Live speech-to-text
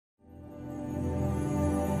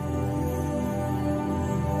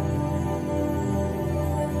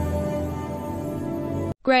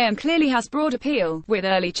Graham clearly has broad appeal, with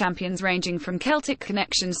early champions ranging from Celtic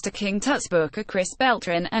connections to King Tut's booker Chris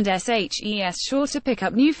Beltran, and SHES sure to pick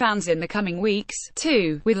up new fans in the coming weeks,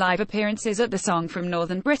 too, with live appearances at the Song from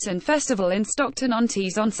Northern Britain Festival in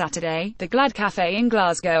Stockton-on-Tees on Saturday, the Glad Cafe in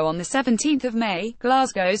Glasgow on the 17th of May,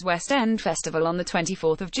 Glasgow's West End Festival on the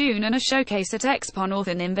 24th of June and a showcase at Expo North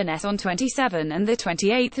in Inverness on 27 and the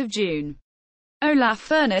 28th of June. Olaf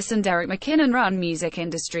Furness and Derek McKinnon run Music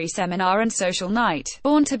Industry Seminar and Social Night.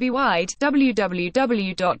 Born to be Wide,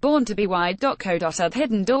 www.borntobewide.co.uk.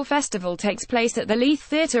 Hidden Door Festival takes place at the Leith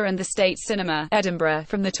Theatre and the State Cinema, Edinburgh,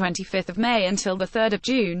 from the 25th of May until the 3rd of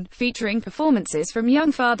June, featuring performances from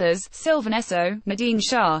Young Fathers, Sylvan Esso, Nadine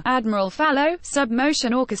Shah, Admiral Fallow,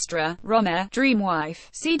 Submotion Orchestra, Romer, Dreamwife,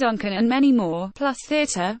 C. Duncan and many more, plus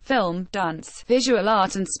theatre, film, dance, visual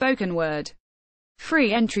art and spoken word.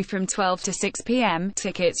 Free entry from 12 to 6 p.m,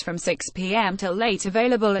 tickets from 6 p.m. till late,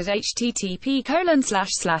 available at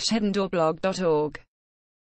http://hiddendoorblog.org.